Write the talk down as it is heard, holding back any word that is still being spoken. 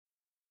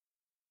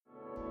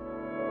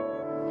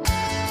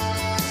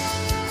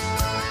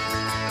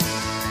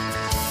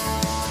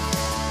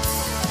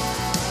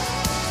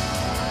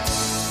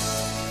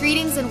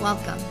Greetings and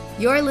welcome.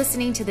 You're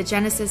listening to the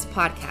Genesis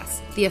Podcast,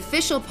 the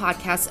official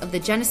podcast of the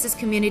Genesis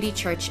Community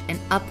Church in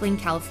Upland,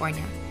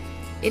 California.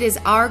 It is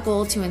our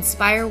goal to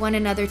inspire one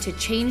another to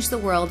change the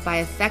world by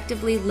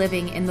effectively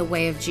living in the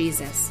way of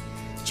Jesus.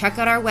 Check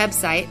out our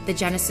website,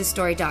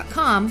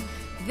 thegenesisstory.com.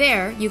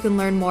 There, you can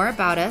learn more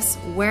about us,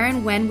 where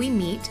and when we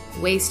meet,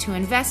 ways to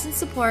invest and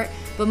support,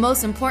 but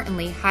most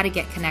importantly, how to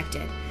get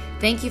connected.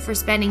 Thank you for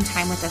spending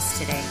time with us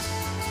today.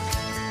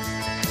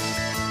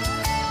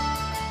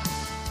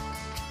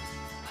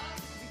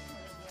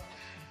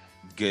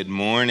 Good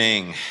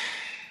morning.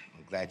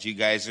 I'm glad you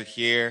guys are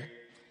here.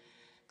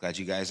 Glad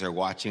you guys are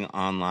watching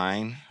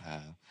online.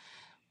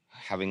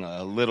 Having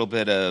a little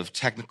bit of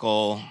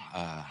technical,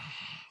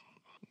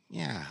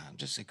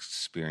 just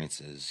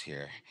experiences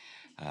here.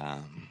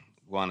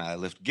 Want to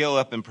lift Gil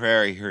up in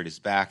prayer. He hurt his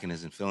back and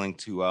isn't feeling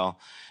too well,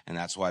 and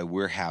that's why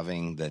we're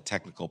having the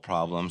technical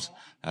problems.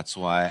 That's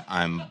why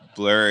I'm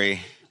blurry.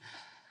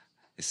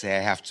 They say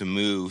I have to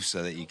move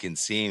so that you can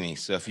see me.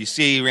 So if you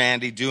see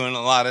Randy doing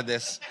a lot of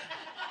this,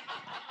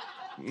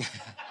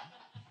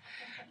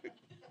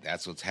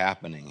 that's what's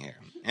happening here.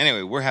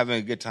 Anyway, we're having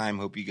a good time.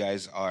 Hope you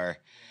guys are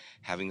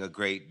having a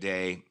great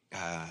day.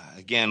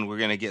 Again, we're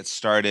going to get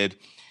started.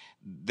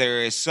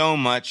 There is so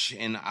much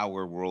in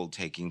our world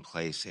taking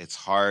place. It's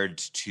hard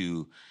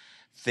to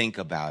think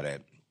about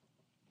it.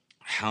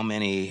 How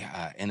many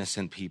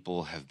innocent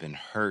people have been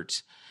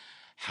hurt?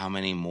 How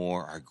many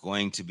more are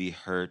going to be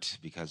hurt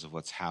because of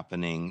what's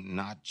happening,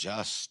 not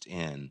just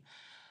in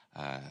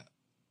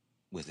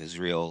with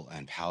Israel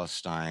and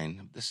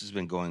Palestine. This has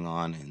been going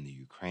on in the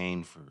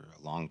Ukraine for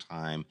a long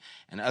time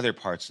and other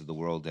parts of the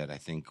world that I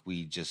think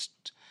we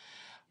just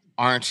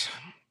aren't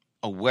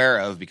aware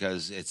of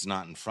because it's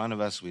not in front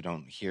of us. We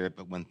don't hear it,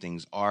 but when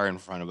things are in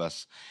front of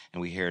us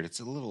and we hear it, it's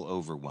a little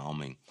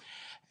overwhelming.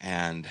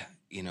 And,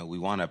 we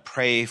want to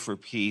pray for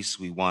peace.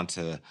 We want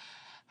to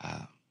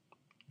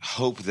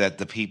hope that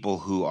the people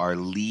who are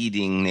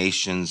leading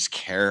nations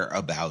care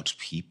about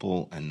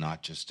people and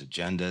not just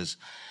agendas.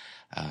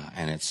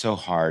 And it's so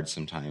hard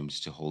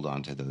sometimes to hold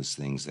on to those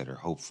things that are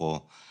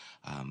hopeful.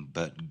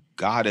 But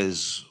God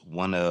is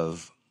one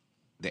of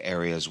the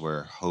areas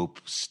where hope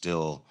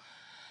still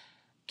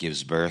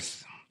gives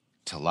birth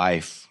to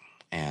life.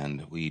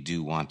 And we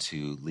do want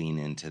to lean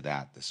into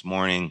that this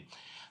morning.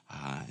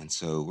 And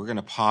so we're going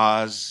to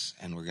pause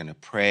and we're going to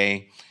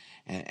pray.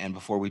 And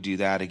before we do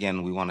that,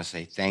 again, we want to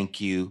say thank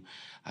you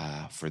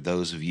for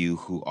those of you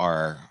who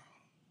are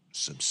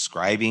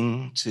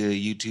subscribing to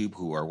YouTube,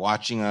 who are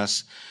watching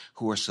us,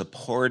 who are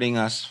supporting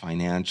us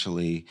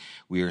financially.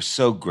 We are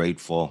so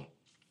grateful.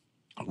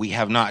 We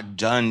have not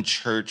done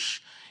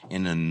church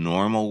in a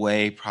normal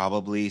way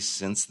probably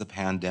since the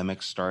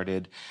pandemic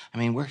started. I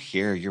mean, we're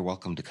here. You're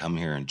welcome to come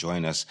here and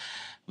join us,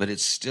 but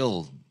it's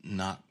still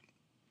not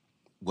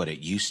what it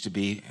used to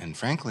be. And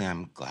frankly,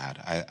 I'm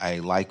glad. I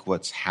like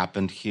what's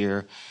happened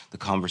here. The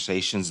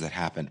conversations that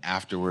happen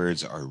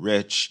afterwards are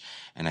rich.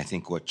 And I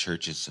think what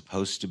church is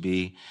supposed to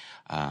be,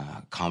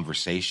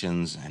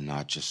 conversations and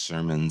not just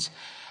sermons.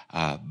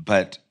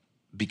 But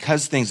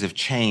because things have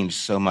changed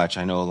so much,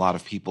 I know a lot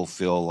of people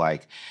feel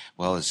like,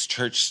 well, is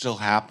church still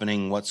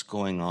happening? What's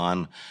going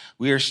on?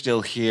 We are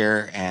still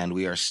here and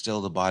we are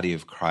still the body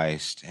of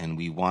Christ. And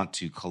we want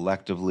to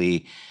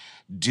collectively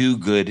do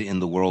good in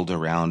the world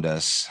around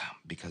us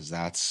because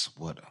that's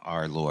what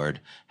our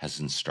Lord has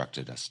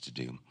instructed us to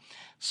do.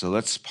 So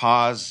let's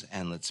pause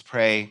and let's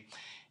pray.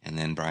 And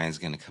then Brian's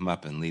going to come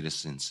up and lead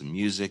us in some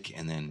music.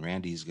 And then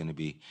Randy's going to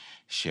be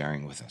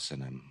sharing with us.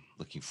 And I'm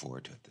looking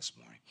forward to it this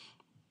morning.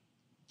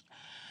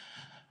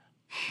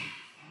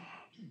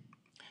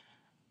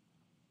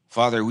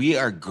 Father, we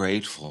are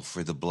grateful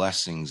for the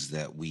blessings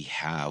that we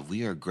have.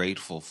 We are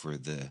grateful for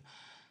the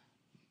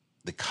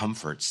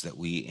comforts that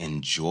we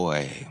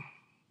enjoy.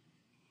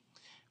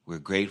 We're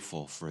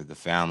grateful for the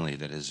family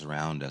that is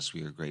around us.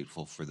 We are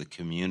grateful for the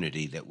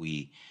community that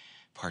we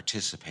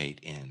participate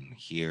in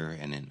here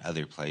and in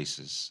other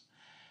places.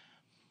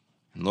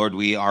 And Lord,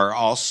 we are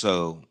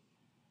also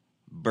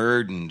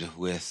burdened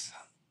with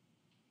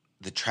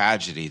the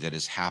tragedy that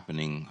is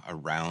happening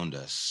around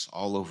us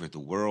all over the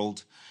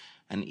world,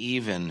 and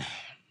even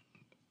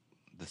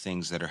the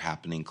things that are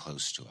happening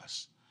close to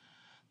us.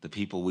 The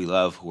people we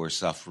love who are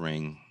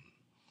suffering,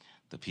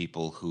 the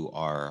people who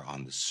are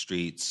on the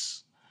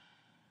streets,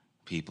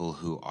 people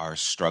who are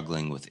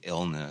struggling with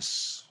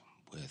illness,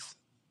 with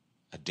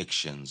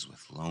addictions,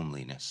 with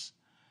loneliness.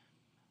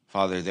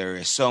 Father, there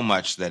is so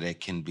much that it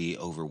can be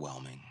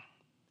overwhelming.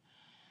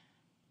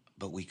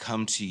 But we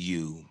come to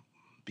you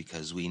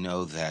because we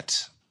know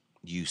that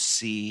you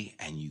see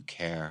and you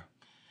care,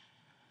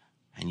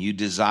 and you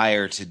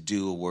desire to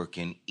do a work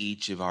in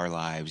each of our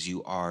lives.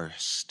 You are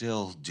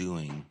still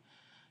doing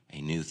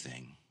a new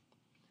thing.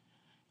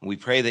 And we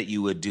pray that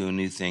you would do a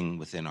new thing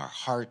within our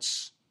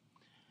hearts,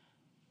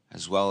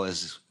 as well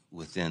as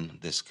within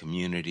this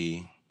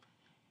community,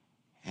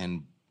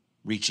 and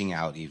reaching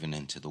out even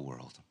into the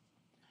world.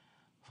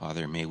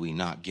 Father, may we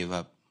not give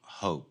up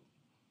hope.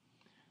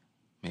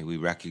 May we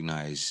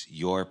recognize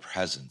your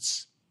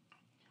presence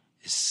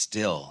is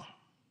still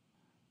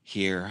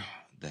hear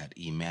that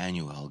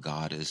Emmanuel,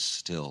 God, is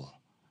still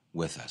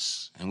with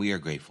us, and we are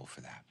grateful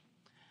for that.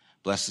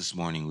 Bless this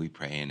morning, we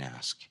pray and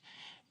ask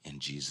in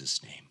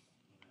Jesus' name.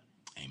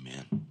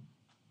 Amen.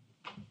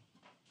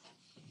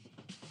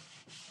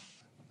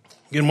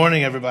 Good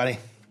morning, everybody.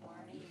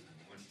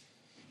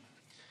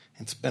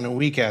 It's been a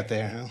week out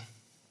there, huh?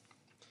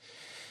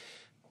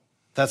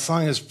 That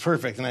song is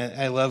perfect, and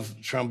I love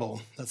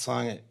Trumbull, that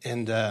song,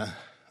 and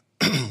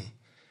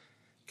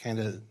kind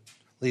of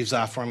leaves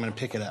off where I'm going to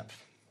pick it up.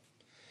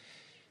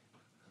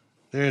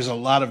 There's a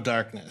lot of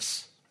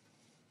darkness.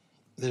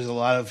 There's a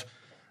lot of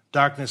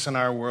darkness in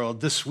our world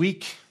this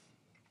week,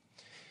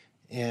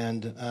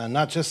 and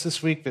not just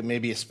this week, but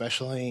maybe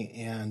especially.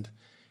 And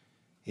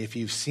if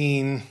you've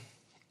seen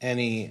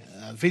any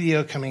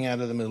video coming out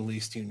of the Middle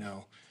East, you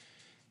know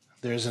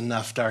there's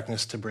enough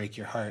darkness to break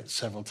your heart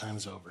several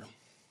times over.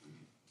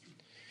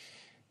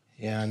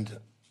 And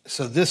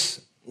so this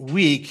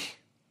week,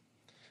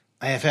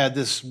 I have had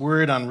this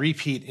word on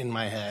repeat in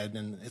my head,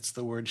 and it's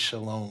the word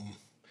shalom.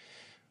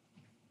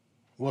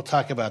 We'll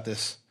talk about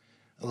this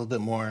a little bit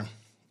more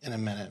in a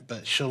minute.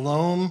 But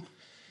shalom,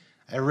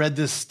 I read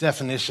this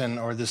definition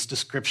or this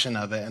description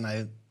of it,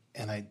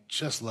 and I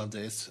just loved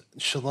it.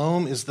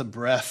 Shalom is the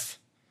breadth,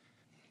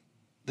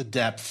 the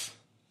depth,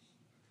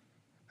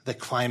 the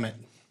climate,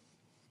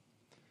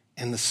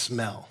 and the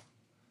smell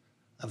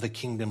of the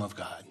kingdom of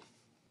God.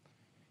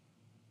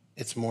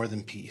 It's more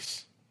than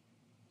peace.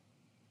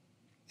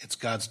 It's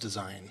God's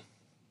design.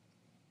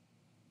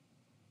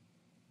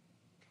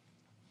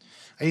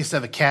 I used to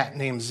have a cat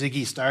named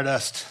Ziggy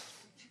Stardust.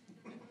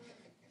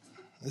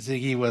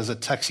 Ziggy was a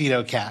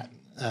tuxedo cat.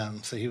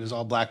 So he was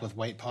all black with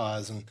white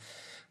paws and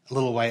a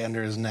little white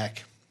under his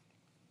neck.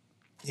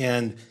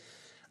 And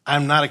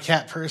I'm not a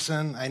cat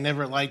person. I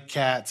never liked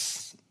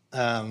cats.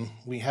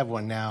 We have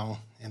one now,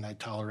 and I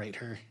tolerate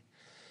her.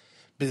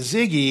 But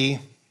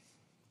Ziggy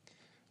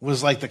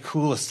was like the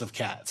coolest of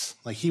cats.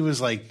 Like he was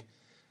like,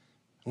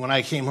 when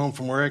I came home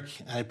from work,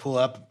 I'd pull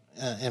up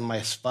in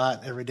my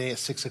spot every day at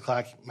 6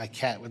 o'clock, my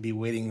cat would be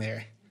waiting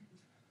there.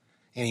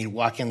 And he'd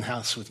walk in the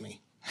house with me.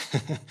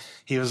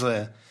 He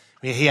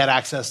had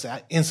access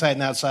to inside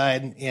and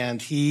outside,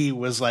 and he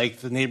was like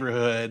the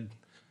neighborhood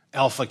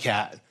alpha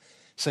cat.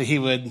 So he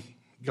would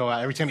go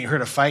out. Every time he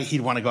heard a fight,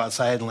 he'd want to go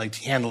outside and like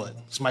handle it.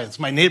 It's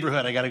my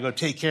neighborhood. I got to go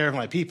take care of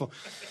my people.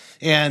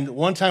 And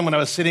one time when I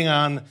was sitting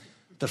on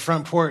the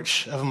front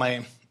porch of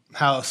my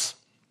house,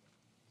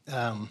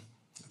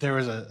 there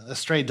was a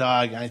stray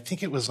dog. I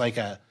think it was like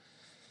a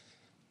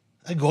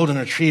golden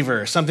retriever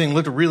or something.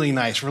 Looked really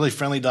nice, really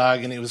friendly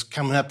dog, and it was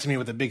coming up to me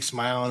with a big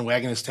smile and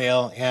wagging his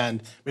tail.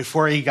 And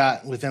before he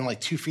got within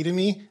like 2 feet of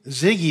me,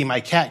 Ziggy, my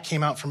cat,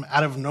 came out from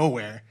out of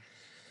nowhere,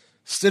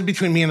 stood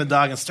between me and the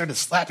dog, and started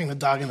slapping the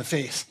dog in the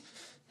face.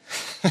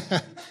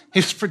 He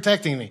was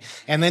protecting me.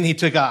 And then he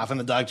took off, and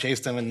the dog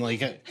chased him, and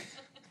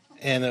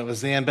it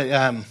was the end. But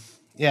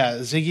yeah,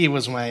 Ziggy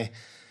was my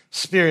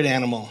spirit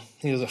animal.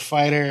 He was a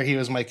fighter. He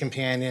was my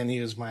companion. He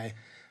was my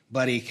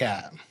buddy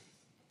cat.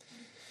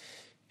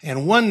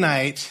 And one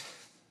night,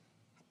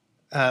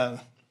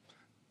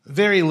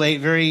 very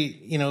late,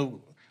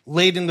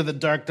 late into the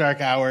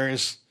dark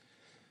hours,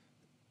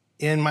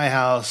 in my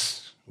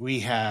house,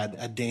 we had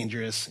a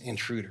dangerous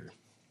intruder.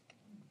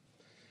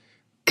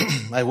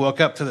 I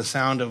woke up to the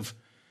sound of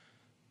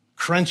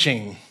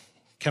crunching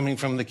coming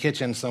from the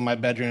kitchen, so my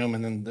bedroom,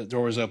 and then the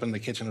door was open, the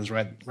kitchen was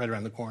right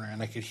around the corner,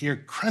 and I could hear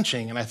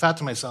crunching, and I thought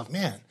to myself,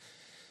 man,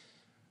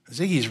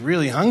 Ziggy's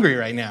really hungry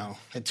right now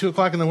at 2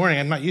 o'clock in the morning.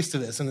 I'm not used to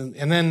this. And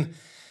then,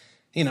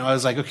 I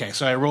was like, okay,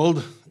 so I rolled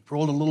a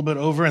little bit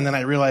over, and then I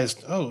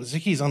realized, oh,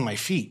 Ziggy's on my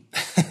feet.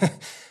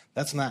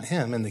 That's not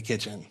him in the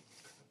kitchen.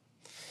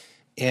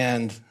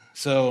 And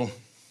so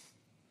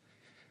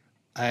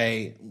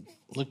I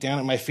looked down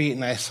at my feet,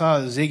 and I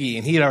saw Ziggy,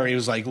 and he already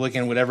was like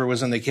looking whatever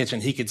was in the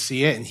kitchen. He could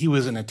see it, and he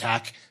was in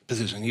attack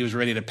position. He was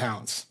ready to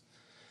pounce.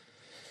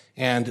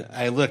 And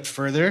I looked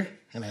further,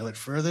 and I looked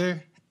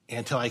further,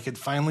 until I could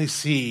finally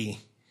see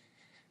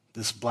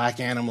this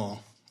black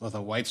animal with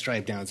a white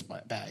stripe down its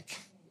back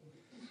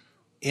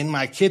in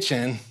my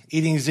kitchen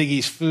eating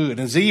Ziggy's food.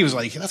 And Ziggy was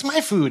like, that's my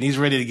food. And he's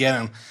ready to get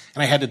him.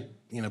 And I had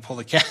to, pull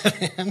the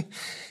cat in,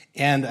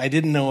 and I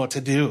didn't know what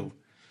to do.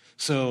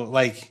 So,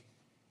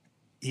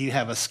 you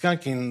have a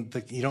skunk in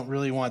you don't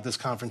really want this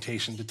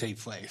confrontation to take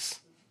place.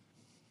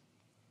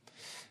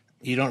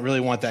 You don't really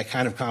want that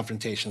kind of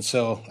confrontation.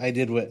 So I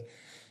did what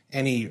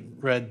any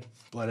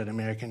red-blooded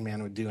American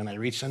man would do, and I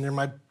reached under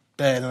my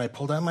bed, and I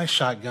pulled out my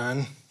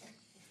shotgun.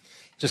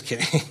 Just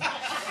kidding.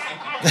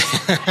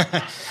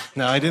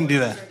 No, I didn't do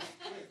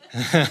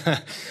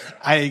that.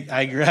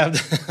 I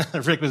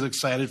grabbed, Rick was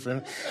excited for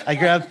him. I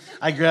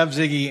grabbed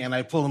Ziggy, and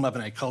I pulled him up,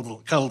 and I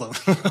cuddled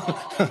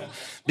him.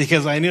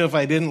 Because I knew if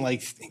I didn't,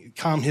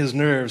 calm his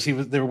nerves,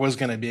 there was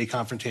going to be a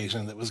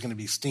confrontation that was going to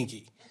be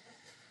stinky.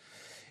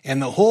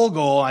 And the whole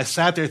goal, I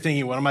sat there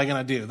thinking, what am I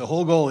going to do? The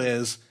whole goal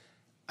is,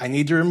 I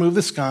need to remove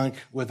the skunk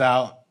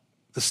without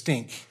the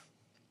stink.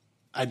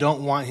 I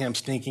don't want him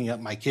stinking up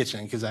my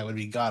kitchen because that would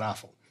be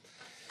god-awful.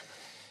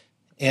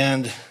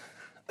 And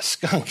a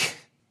skunk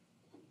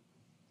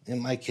in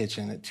my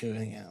kitchen at 2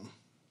 a.m.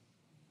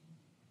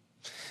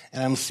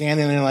 And I'm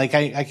standing there like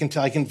I can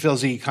feel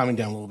Ziggy calming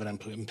down a little bit.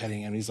 I'm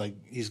petting him. He's like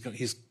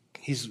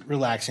he's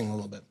relaxing a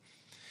little bit.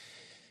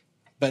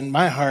 But in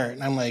my heart,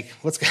 I'm like,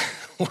 what's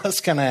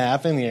going to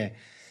happen here?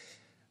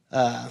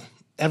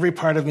 Every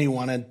part of me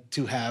wanted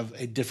to have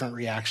a different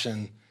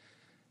reaction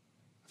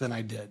than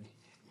I did.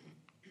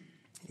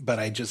 But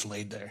I just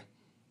laid there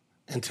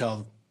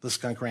until the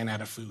skunk ran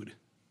out of food.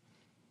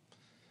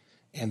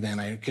 And then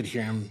I could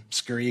hear him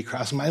scurry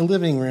across my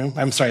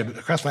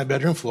across my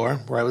bedroom floor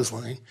where I was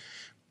laying,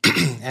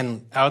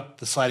 and out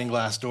the sliding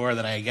glass door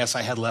that I guess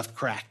I had left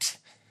cracked.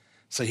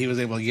 So he was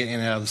able to get in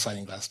and out of the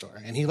sliding glass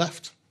door. And he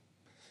left.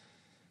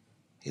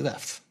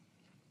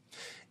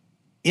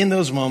 In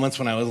those moments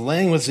when I was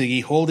laying with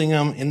Ziggy, holding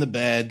him in the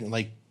bed,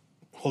 like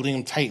holding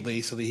him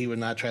tightly so that he would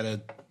not try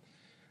to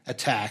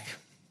attack,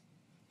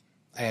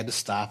 I had to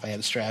stop. I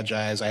had to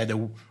strategize. I had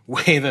to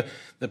weigh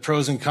the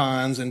pros and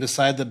cons and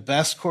decide the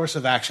best course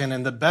of action.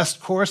 And the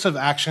best course of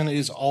action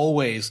is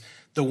always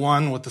the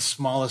one with the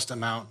smallest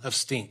amount of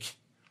stink.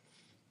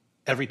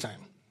 Every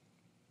time.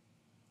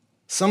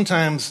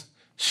 Sometimes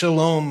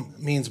shalom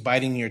means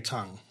biting your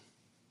tongue.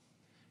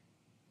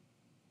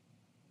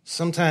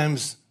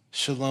 Sometimes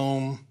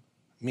shalom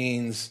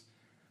means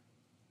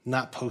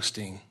not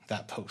posting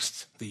that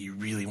post that you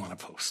really want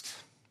to post.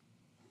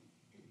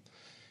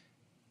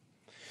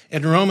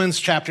 In Romans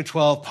chapter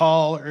 12,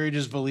 Paul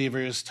urges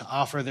believers to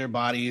offer their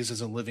bodies as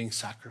a living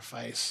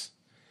sacrifice,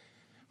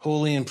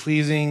 holy and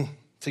pleasing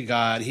to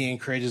God. He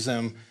encourages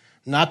them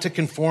not to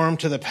conform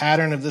to the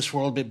pattern of this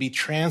world, but be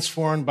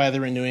transformed by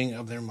the renewing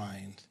of their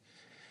mind.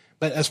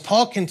 But as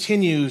Paul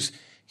continues,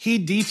 he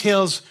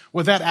details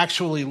what that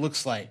actually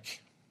looks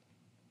like.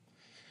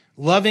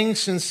 Loving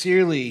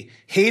sincerely,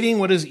 hating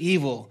what is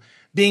evil,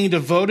 being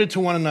devoted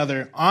to one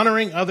another,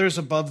 honoring others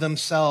above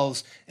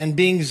themselves, and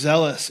being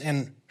zealous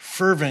and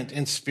fervent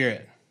in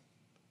spirit.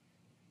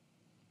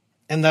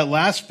 And that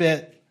last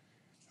bit,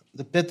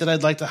 the bit that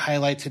I'd like to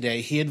highlight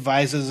today, he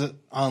advises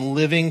on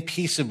living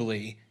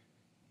peaceably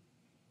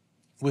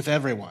with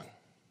everyone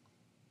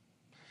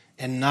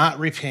and not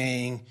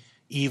repaying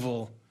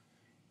evil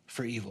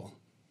for evil.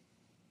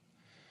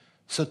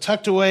 So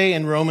tucked away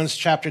in Romans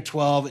chapter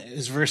 12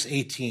 is verse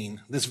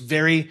 18, this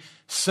very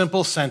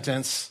simple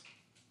sentence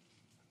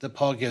that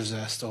Paul gives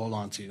us to hold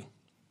on to.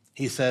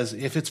 He says,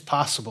 if it's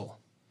possible,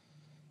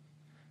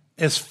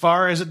 as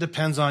far as it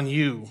depends on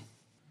you,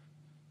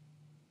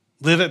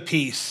 live at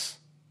peace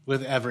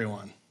with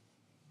everyone.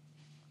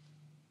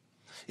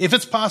 If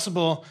it's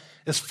possible,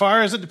 as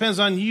far as it depends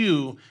on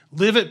you,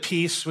 live at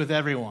peace with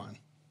everyone.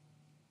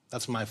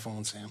 That's my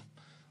phone, Sam.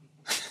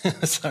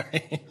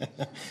 Sorry.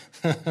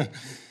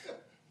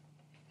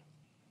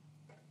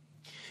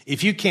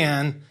 If you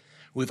can,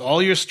 with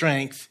all your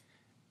strength,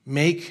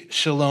 make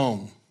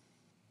shalom.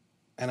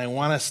 And I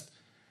want us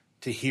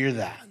to hear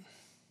that.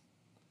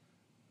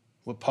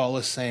 What Paul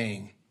is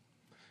saying.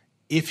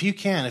 If you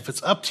can, if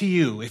it's up to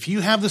you, if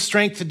you have the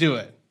strength to do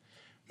it,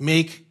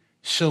 make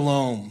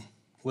shalom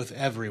with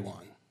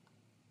everyone.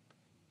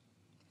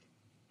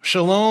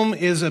 Shalom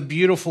is a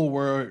beautiful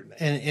word,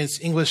 and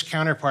its English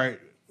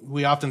counterpart,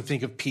 we often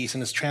think of peace,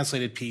 and it's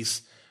translated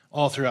peace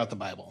all throughout the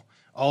Bible,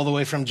 all the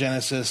way from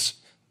Genesis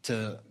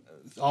to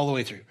all the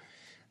way through.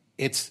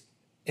 It's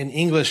in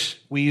English,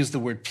 we use the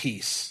word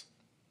peace.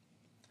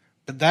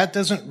 But that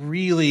doesn't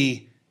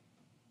really,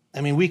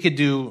 we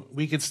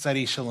could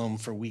study shalom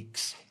for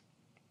weeks.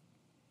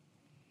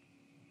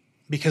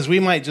 Because we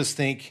might just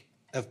think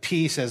of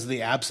peace as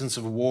the absence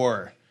of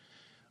war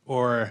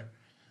or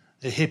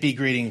a hippie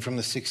greeting from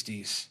the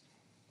 60s.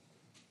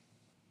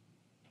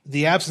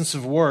 The absence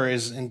of war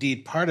is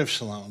indeed part of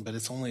shalom, but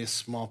it's only a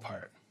small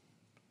part.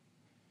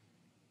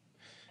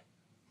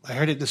 I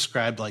heard it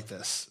described like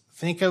this.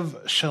 Think of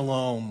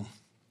shalom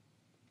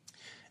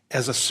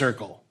as a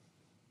circle.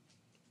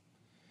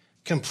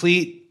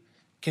 Complete,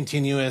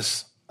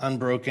 continuous,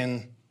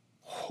 unbroken,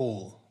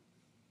 whole.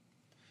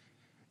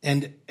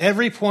 And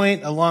every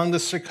point along the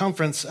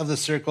circumference of the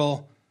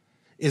circle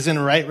is in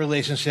right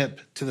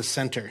relationship to the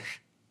center.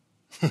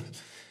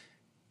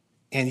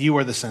 And you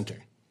are the center.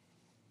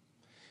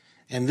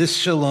 And this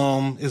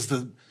shalom is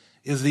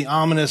the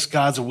ominous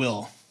God's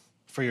will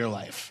for your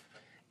life.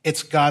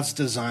 It's God's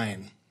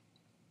design.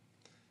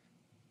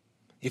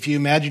 If you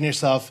imagine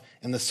yourself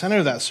in the center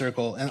of that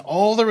circle and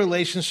all the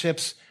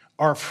relationships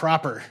are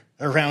proper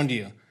around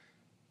you,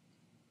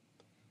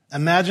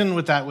 imagine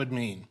what that would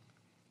mean.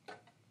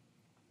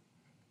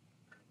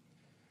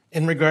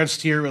 In regards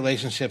to your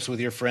relationships with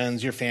your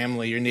friends, your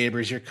family, your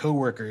neighbors, your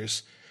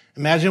coworkers,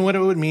 imagine what it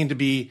would mean to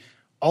be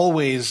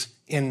always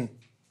in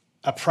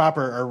a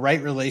proper or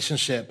right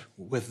relationship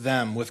with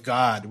them, with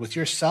God, with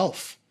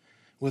yourself,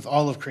 with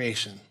all of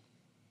creation.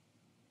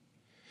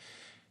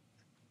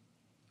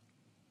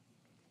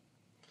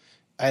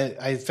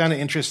 I found it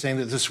interesting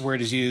that this word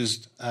is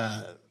used,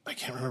 I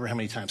can't remember how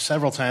many times,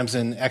 several times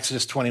in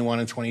Exodus 21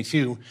 and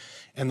 22.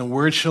 And the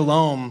word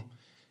shalom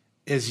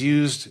is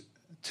used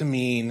to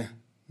mean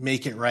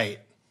make it right.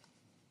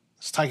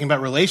 It's talking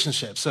about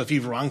relationships. So if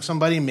you've wronged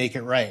somebody, make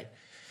it right.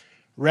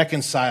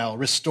 Reconcile,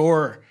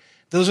 restore.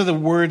 Those are the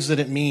words that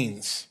it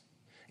means.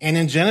 And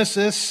in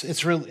Genesis,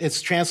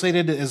 it's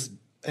translated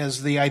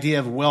as the idea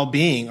of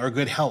well-being or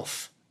good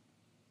health.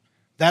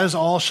 That is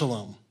all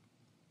shalom.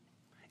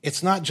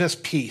 It's not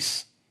just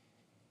peace.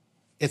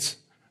 It's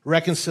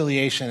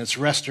reconciliation. It's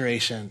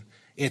restoration.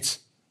 It's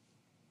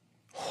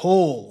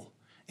whole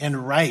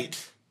and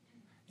right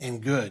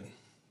and good.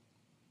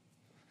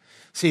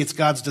 See, it's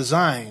God's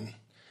design,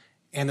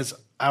 and it's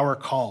our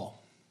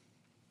call.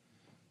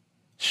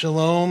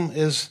 Shalom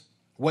is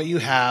what you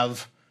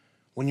have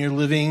when you're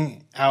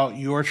living out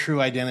your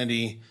true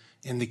identity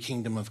in the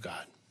kingdom of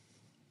God.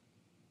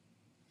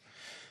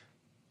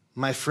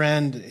 My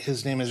friend,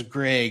 his name is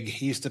Greg.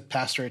 He used to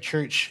pastor a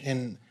church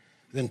in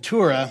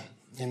Ventura,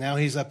 and now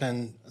he's up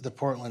in the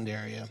Portland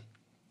area.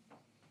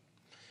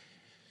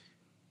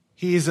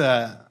 He's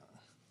a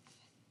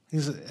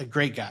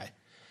great guy,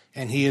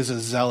 and he is a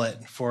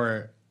zealot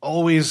for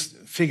always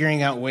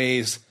figuring out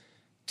ways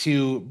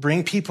to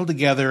bring people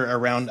together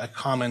around a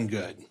common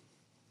good.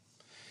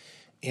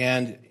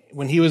 And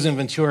when he was in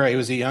Ventura, he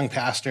was a young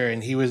pastor,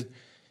 and he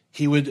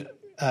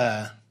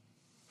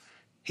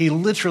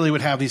literally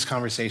would have these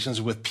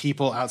conversations with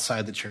people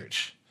outside the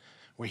church,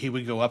 where he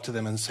would go up to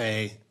them and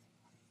say,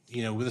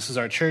 this is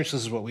our church,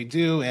 this is what we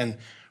do, and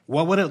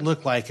what would it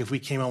look like if we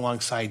came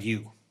alongside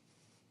you?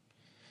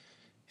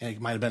 And it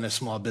might have been a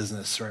small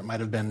business, or it might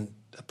have been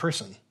a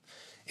person.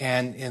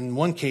 And in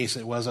one case,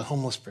 it was a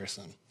homeless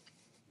person.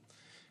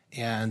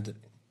 And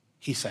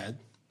he said,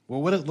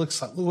 well, what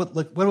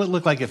would it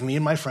look like if me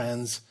and my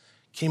friends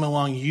came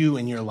along you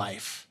in your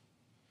life?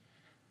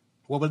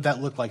 What would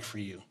that look like for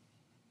you?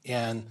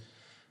 And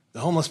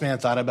the homeless man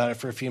thought about it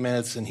for a few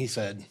minutes, and he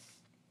said,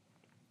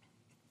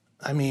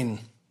 it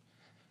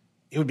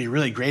would be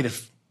really great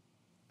if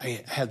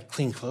I had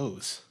clean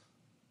clothes.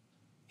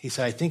 He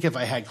said, I think if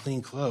I had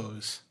clean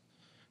clothes,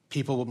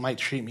 people might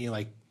treat me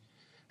like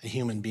a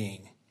human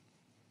being.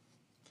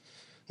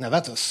 Now,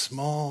 that's a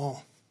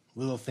small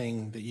little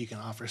thing that you can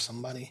offer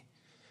somebody.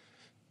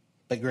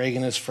 But Greg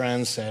and his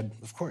friends said,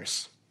 of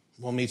course,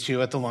 we'll meet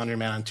you at the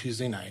laundromat on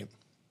Tuesday night.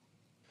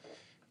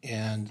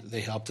 And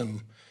they helped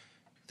him.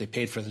 They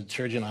paid for the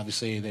detergent,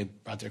 obviously. They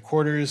brought their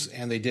quarters,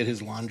 and they did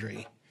his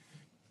laundry.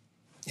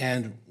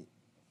 And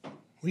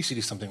we used to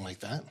do something like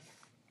that.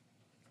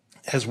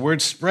 As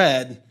word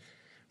spread,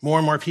 more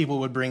and more people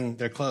would bring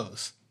their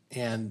clothes.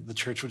 And the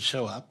church would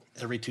show up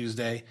every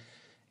Tuesday,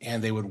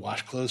 and they would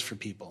wash clothes for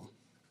people.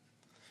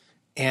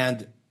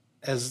 And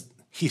as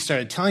he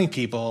started telling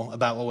people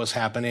about what was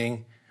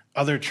happening,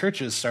 other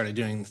churches started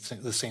doing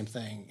the same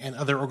thing, and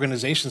other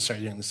organizations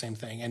started doing the same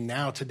thing. And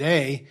now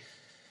today,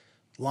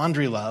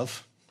 Laundry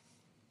Love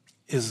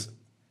is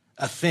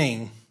a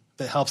thing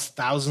that helps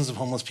thousands of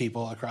homeless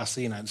people across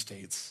the United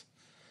States,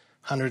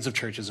 hundreds of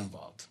churches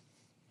involved,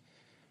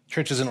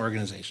 churches and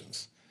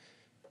organizations.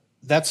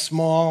 That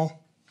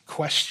small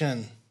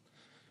question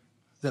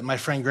that my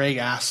friend Greg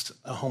asked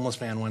a homeless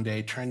man one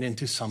day turned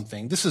into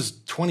something. This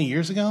is 20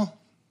 years ago,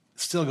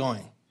 still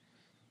going.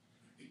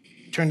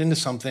 Turned into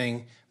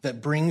something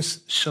that brings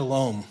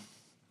shalom,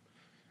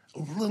 a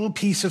little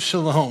piece of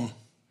shalom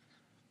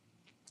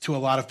to a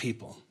lot of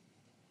people.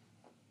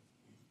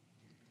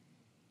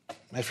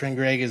 My friend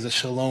Greg is a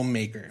shalom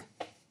maker.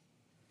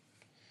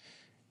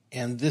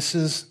 And this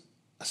is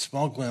a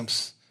small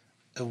glimpse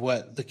of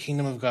what the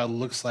kingdom of God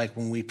looks like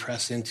when we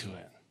press into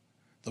it,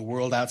 the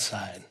world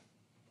outside,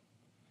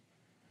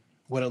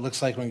 what it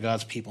looks like when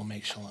God's people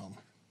make shalom.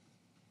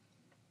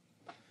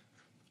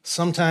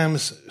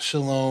 Sometimes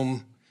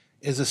shalom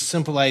is a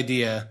simple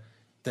idea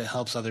that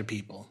helps other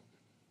people.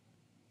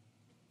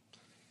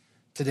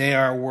 Today,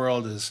 our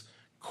world is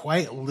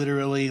quite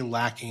literally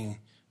lacking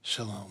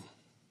shalom.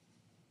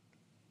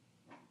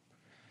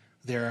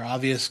 There are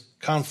obvious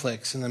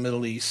conflicts in the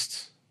Middle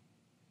East.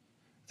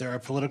 There are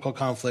political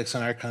conflicts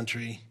in our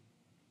country.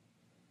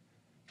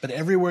 But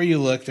everywhere you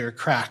look, there are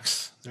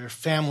cracks. There are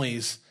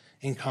families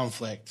in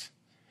conflict.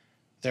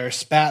 There are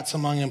spats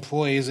among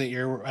employees at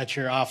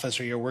your office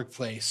or your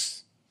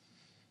workplace.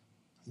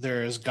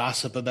 There is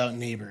gossip about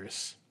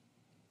neighbors.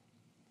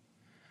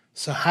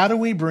 So how do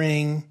we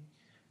bring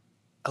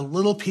a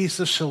little piece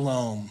of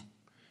shalom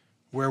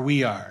where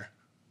we are,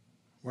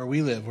 where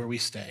we live, where we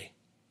stay?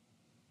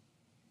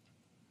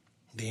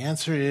 The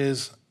answer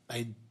is,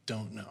 I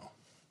don't know.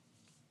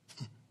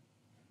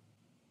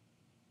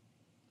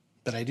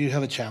 But I do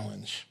have a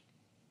challenge.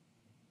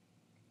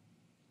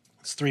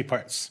 It's 3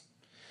 parts.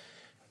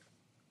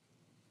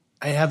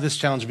 I have this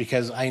challenge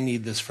because I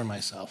need this for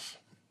myself.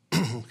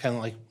 Kind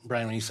of like,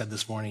 Brian, when you said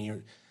this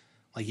morning,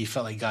 you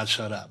felt like God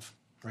showed up,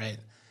 right?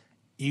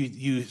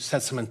 You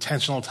set some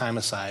intentional time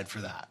aside for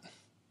that,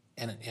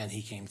 and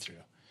he came through.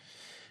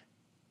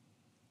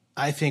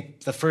 I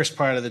think the first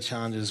part of the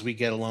challenge is we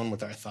get alone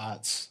with our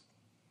thoughts,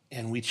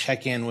 and we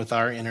check in with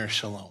our inner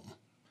shalom.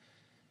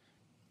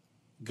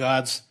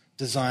 God's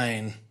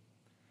design,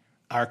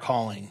 our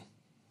calling.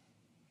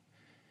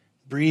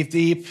 Breathe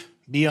deep,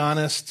 be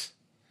honest,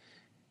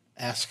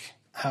 ask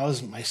How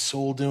is my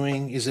soul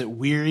doing? Is it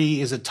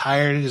weary? Is it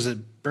tired? Is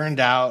it burned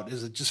out?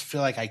 Does it just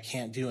feel like I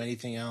can't do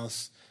anything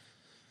else?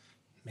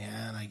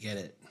 Man, I get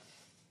it.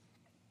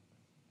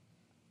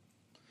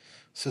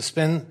 So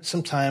spend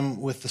some time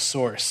with the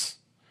source.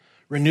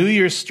 Renew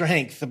your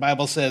strength. The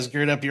Bible says,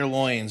 gird up your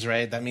loins,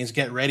 right? That means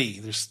get ready.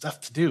 There's stuff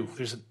to do.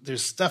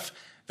 There's stuff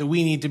that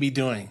we need to be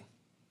doing.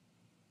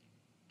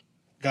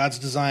 God's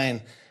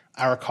design,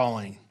 our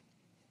calling.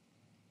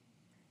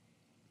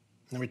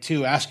 Number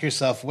 2, ask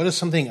yourself, what is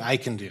something I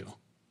can do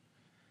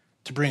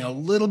to bring a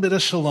little bit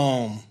of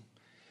shalom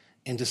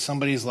into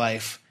somebody's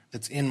life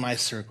that's in my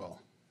circle?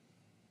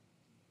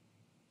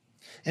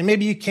 And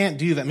maybe you can't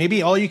do that.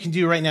 Maybe all you can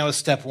do right now is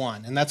step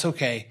 1, and that's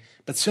okay.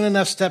 But soon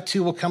enough, step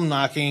 2 will come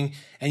knocking,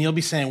 and you'll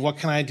be saying, what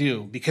can I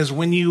do? Because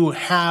when you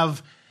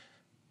have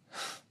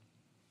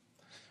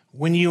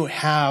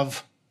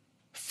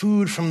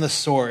food from the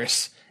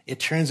source, it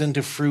turns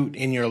into fruit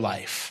in your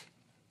life.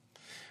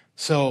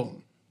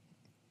 So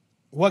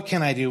what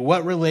can I do?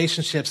 What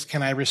relationships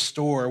can I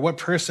restore? What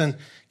person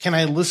can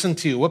I listen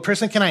to? What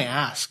person can I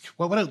ask?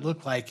 What would it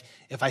look like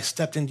if I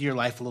stepped into your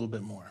life a little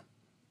bit more?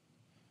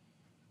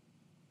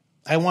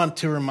 I want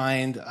to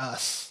remind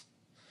us,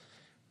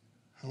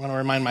 I want to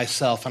remind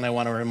myself, and I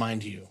want to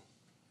remind you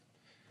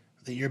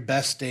that your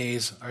best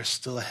days are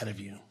still ahead of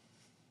you.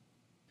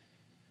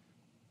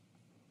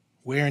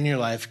 Where in your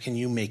life can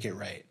you make it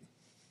right?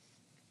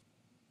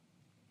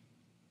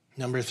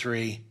 Number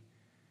 3,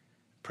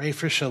 pray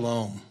for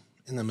shalom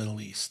in the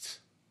Middle East.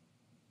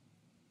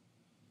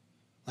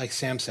 Like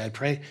Sam said,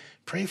 pray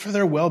for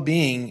their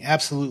well-being,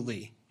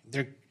 absolutely.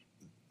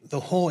 The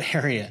whole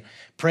area.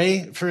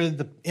 Pray for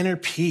the inner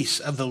peace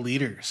of the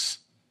leaders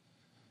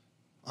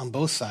on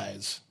both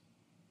sides.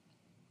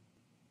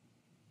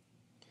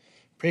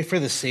 Pray for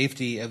the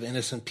safety of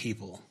innocent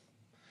people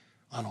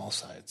on all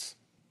sides.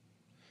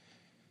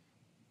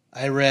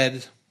 I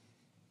read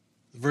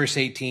verse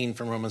 18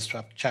 from Romans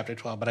chapter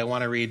 12, but I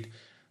want to read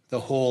the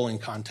whole in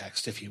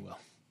context, if you will,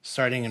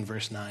 starting in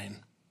verse 9.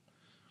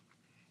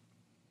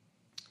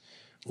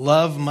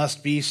 Love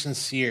must be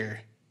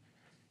sincere.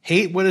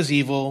 Hate what is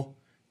evil.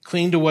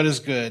 Cling to what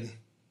is good.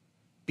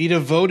 Be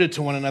devoted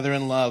to one another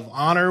in love.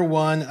 Honor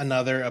one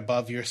another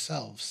above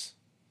yourselves.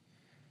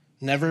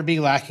 Never be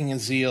lacking in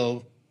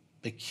zeal,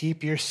 but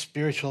keep your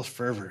spiritual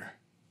fervor,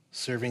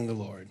 serving the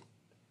Lord.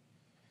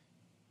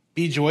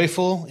 Be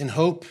joyful in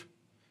hope,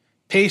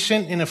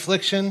 patient in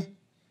affliction,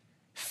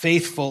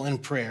 faithful in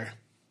prayer.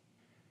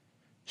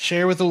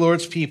 Share with the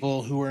Lord's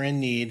people who are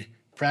in need.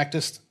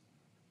 Practice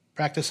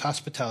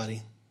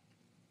hospitality.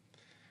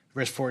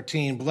 Verse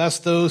 14, bless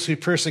those who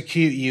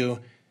persecute you.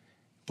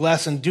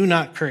 Bless and do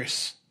not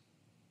curse.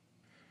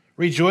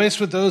 Rejoice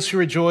with those who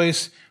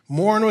rejoice.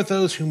 Mourn with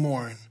those who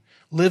mourn.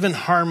 Live in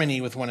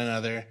harmony with one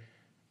another.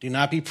 Do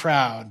not be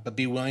proud, but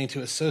be willing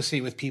to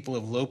associate with people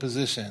of low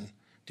position.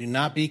 Do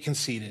not be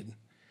conceited.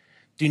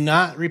 Do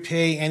not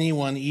repay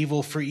anyone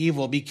evil for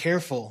evil. Be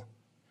careful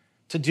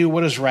to do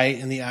what is right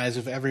in the eyes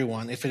of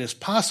everyone. If it is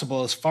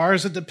possible, as far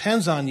as it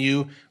depends on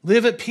you,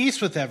 live at peace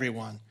with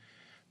everyone.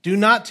 Do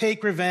not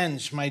take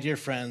revenge, my dear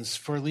friends,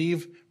 for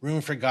leave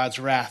room for God's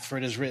wrath, for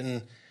it is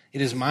written,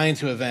 it is mine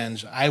to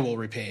avenge, I will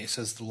repay,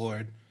 says the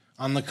Lord.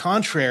 On the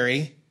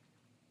contrary,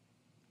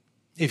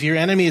 if your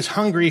enemy is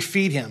hungry,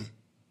 feed him.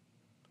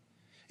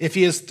 If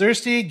he is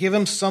thirsty, give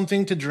him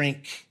something to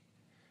drink.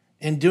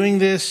 In doing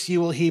this,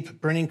 you will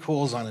heap burning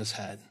coals on his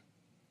head.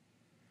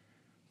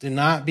 Do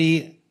not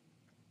be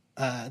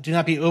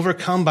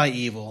overcome by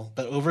evil,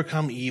 but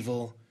overcome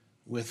evil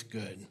with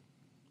good.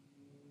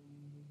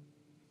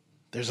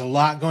 There's a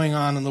lot going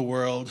on in the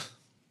world.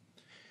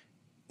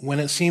 When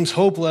it seems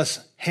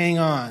hopeless, hang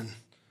on.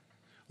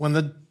 When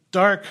the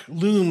dark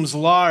looms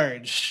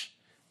large,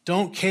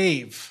 don't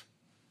cave.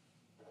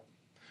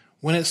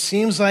 When it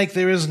seems like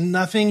there is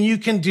nothing you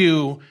can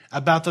do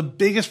about the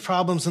biggest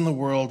problems in the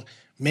world,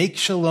 make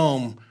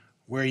shalom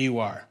where you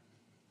are.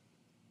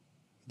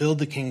 Build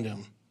the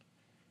kingdom.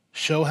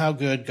 Show how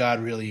good God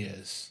really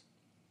is.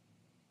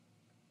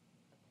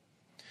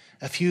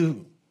 A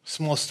few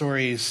small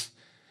stories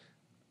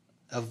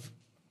of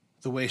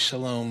the way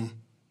shalom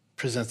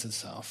presents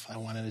itself. I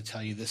wanted to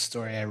tell you this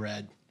story I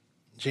read.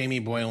 Jamie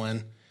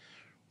Boylan,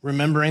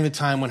 remembering the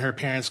time when her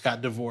parents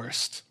got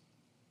divorced.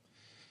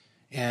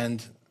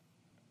 And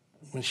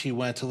when she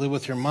went to live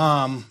with her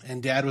mom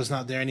and dad was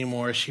not there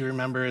anymore, she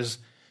remembers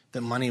that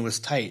money was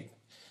tight.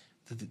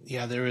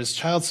 Yeah, there was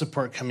child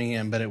support coming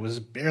in, but it was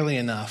barely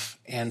enough,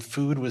 and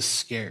food was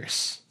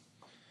scarce.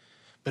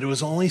 But it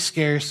was only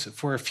scarce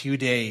for a few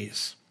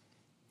days,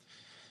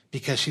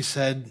 because she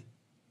said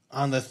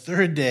on the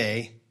third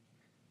day,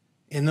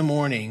 in the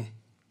morning,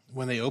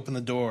 when they opened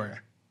the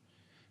door,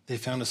 they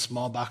found a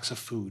small box of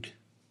food,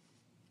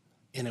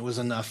 and it was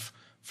enough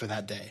for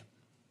that day.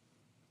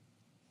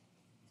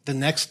 The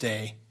next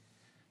day,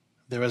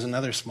 there was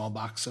another small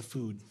box of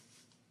food.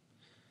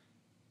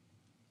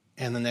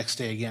 And the next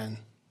day again.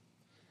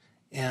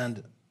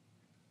 And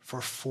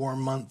for 4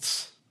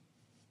 months,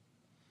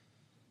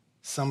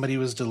 somebody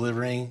was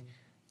delivering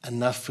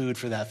enough food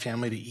for that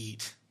family to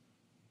eat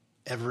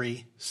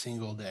every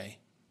single day.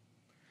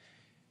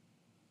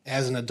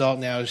 As an adult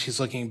now, she's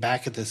looking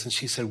back at this and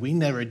she said, we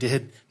never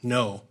did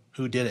know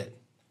who did it.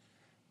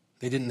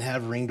 They didn't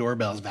have Ring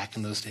doorbells back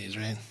in those days,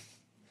 right?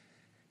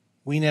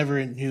 We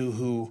never knew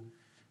who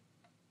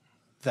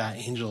that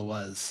angel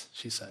was,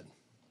 she said.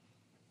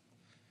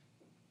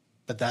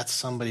 But that's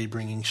somebody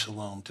bringing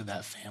shalom to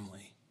that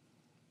family.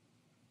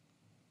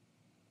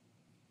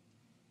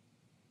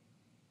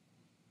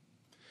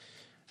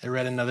 I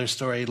read another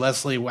story.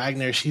 Leslie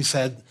Wagner, she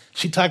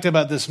talked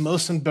about this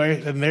most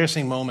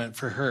embarrassing moment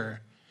for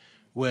her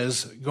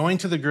was going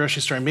to the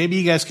grocery store. Maybe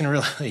you guys can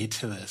relate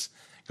to this.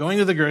 Going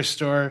to the grocery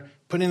store,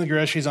 putting the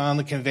groceries on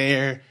the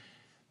conveyor,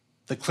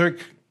 the clerk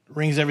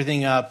rings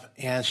everything up,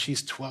 and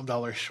she's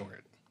 $12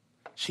 short.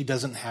 She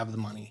doesn't have the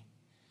money.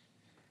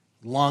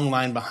 Long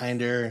line behind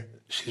her.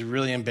 She's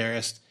really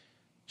embarrassed.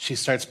 She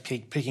starts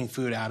picking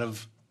food out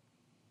of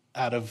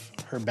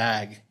her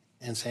bag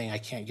and saying, I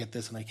can't get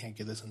this and I can't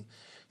get this. And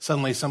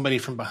suddenly somebody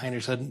from behind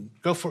her said,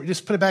 go for it.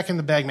 Just put it back in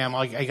the bag, ma'am.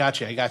 I got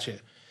you.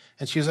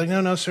 And she was like,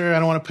 no, sir, I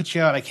don't want to put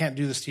you out. I can't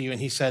do this to you. And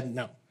he said,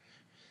 no.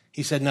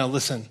 He said, no,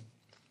 listen,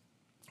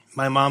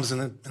 my mom's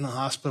in the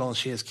hospital and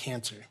she has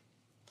cancer.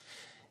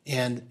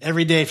 And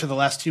every day for the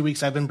last 2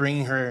 weeks, I've been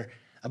bringing her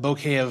a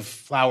bouquet of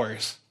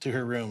flowers to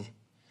her room.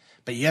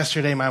 But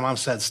yesterday, my mom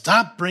said,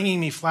 stop bringing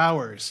me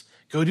flowers.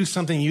 Go do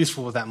something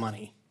useful with that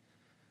money.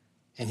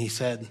 And he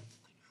said,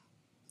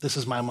 this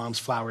is my mom's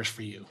flowers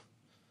for you.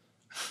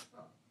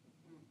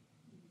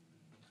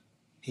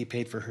 He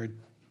paid for her,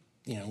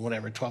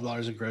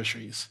 $12 of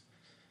groceries.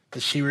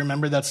 But she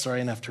remembered that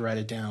story enough to write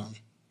it down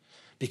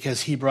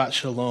because he brought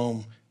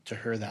shalom to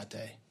her that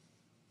day.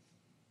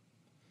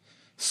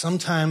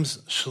 Sometimes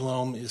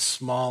shalom is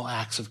small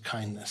acts of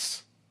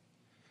kindness.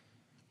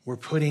 We're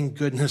putting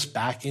goodness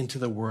back into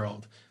the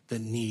world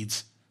that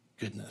needs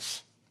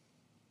goodness.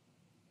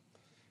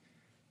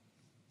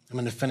 I'm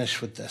going to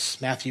finish with this.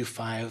 Matthew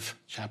 5,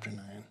 chapter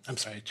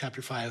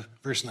 5,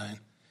 verse 9.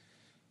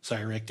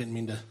 Sorry, Rick, didn't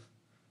mean to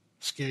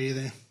scare you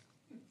there.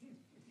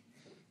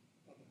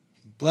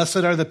 Blessed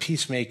are the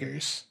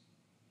peacemakers,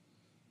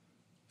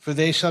 for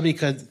they shall be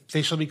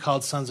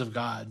called sons of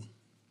God.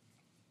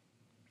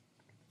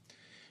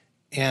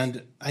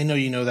 And I know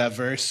you know that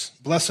verse.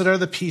 Blessed are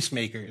the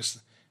peacemakers,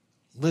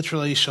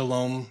 literally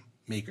shalom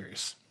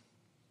makers,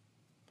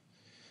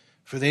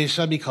 for they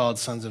shall be called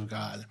sons of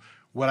God.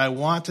 What I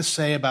want to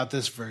say about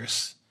this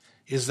verse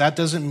is that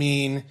doesn't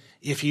mean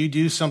if you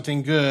do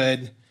something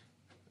good,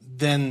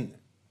 then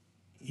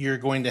you're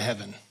going to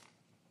heaven.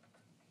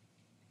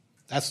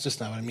 That's just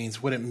not what it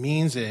means. What it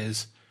means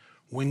is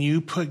when you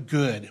put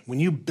good, when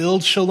you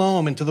build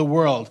shalom into the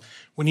world,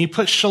 when you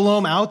put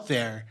shalom out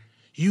there,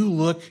 you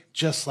look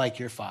just like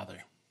your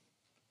Father.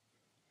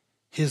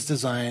 His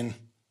design,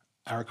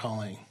 our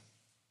calling.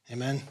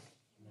 Amen?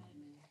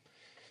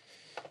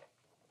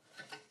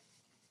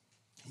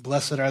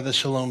 Blessed are the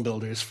shalom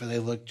builders, for they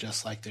look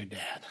just like their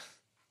dad.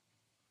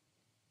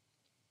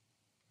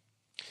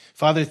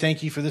 Father,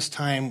 thank you for this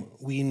time.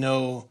 We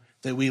know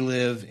that we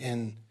live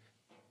in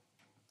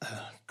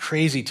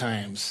crazy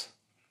times.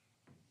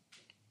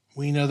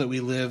 We know that we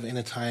live in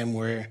a time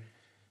where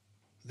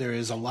there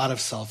is a lot of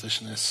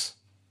selfishness.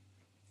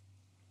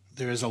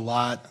 There is a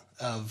lot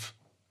of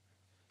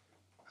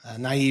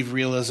naive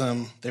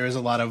realism. There is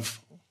a lot of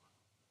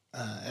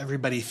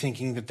everybody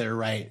thinking that they're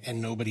right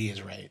and nobody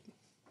is right.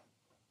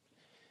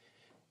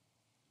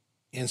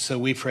 And so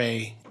we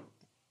pray,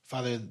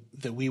 Father,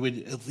 that we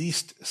would at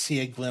least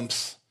see a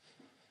glimpse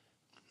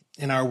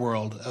in our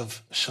world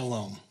of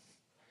shalom.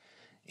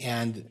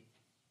 And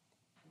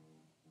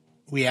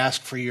we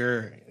ask for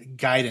your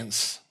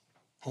guidance,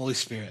 Holy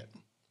Spirit,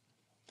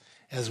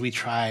 as we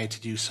try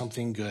to do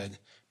something good,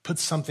 put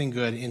something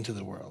good into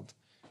the world,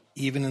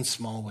 even in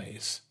small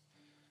ways,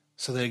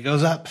 so that it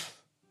goes up,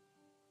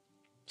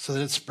 so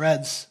that it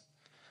spreads,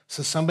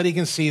 so somebody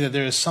can see that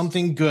there is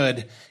something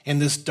good in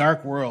this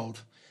dark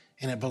world,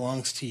 and it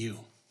belongs to you.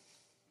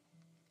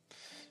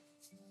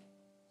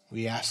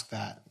 We ask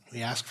that.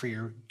 We ask for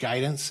your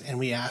guidance, and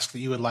we ask that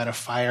you would light a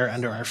fire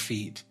under our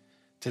feet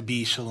to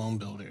be shalom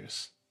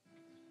builders.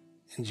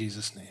 In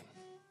Jesus' name,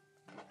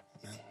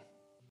 amen.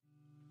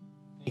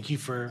 Thank you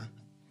for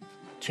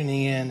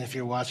tuning in. If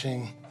you're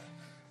watching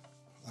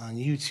on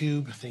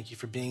YouTube, thank you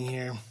for being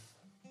here.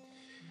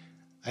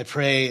 I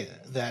pray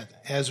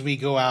that as we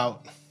go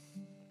out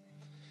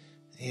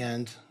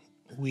and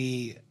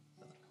we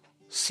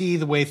see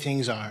the way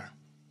things are,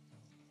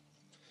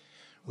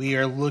 we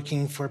are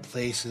looking for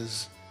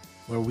places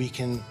where we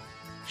can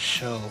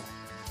show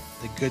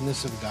the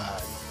goodness of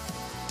God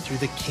through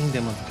the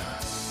kingdom of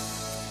God,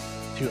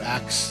 through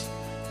acts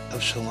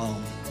of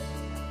shalom.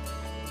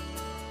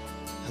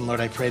 And Lord,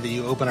 I pray that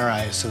you open our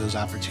eyes to those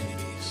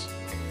opportunities.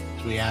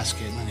 As we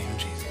ask it in the name of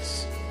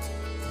Jesus.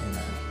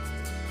 Amen.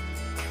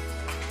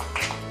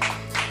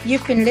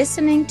 You've been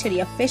listening to the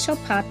official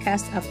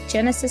podcast of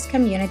Genesis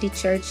Community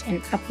Church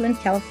in Upland,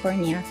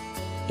 California.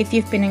 If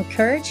you've been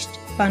encouraged,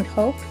 found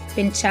hope,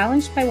 been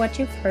challenged by what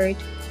you've heard,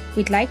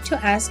 We'd like to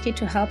ask you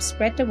to help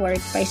spread the word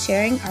by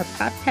sharing our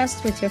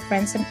podcast with your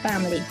friends and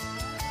family.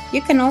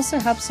 You can also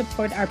help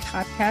support our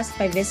podcast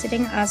by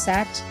visiting us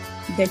at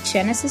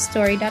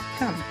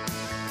thegenesisstory.com.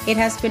 It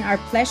has been our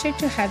pleasure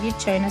to have you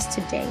join us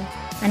today,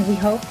 and we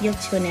hope you'll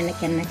tune in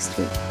again next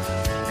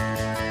week.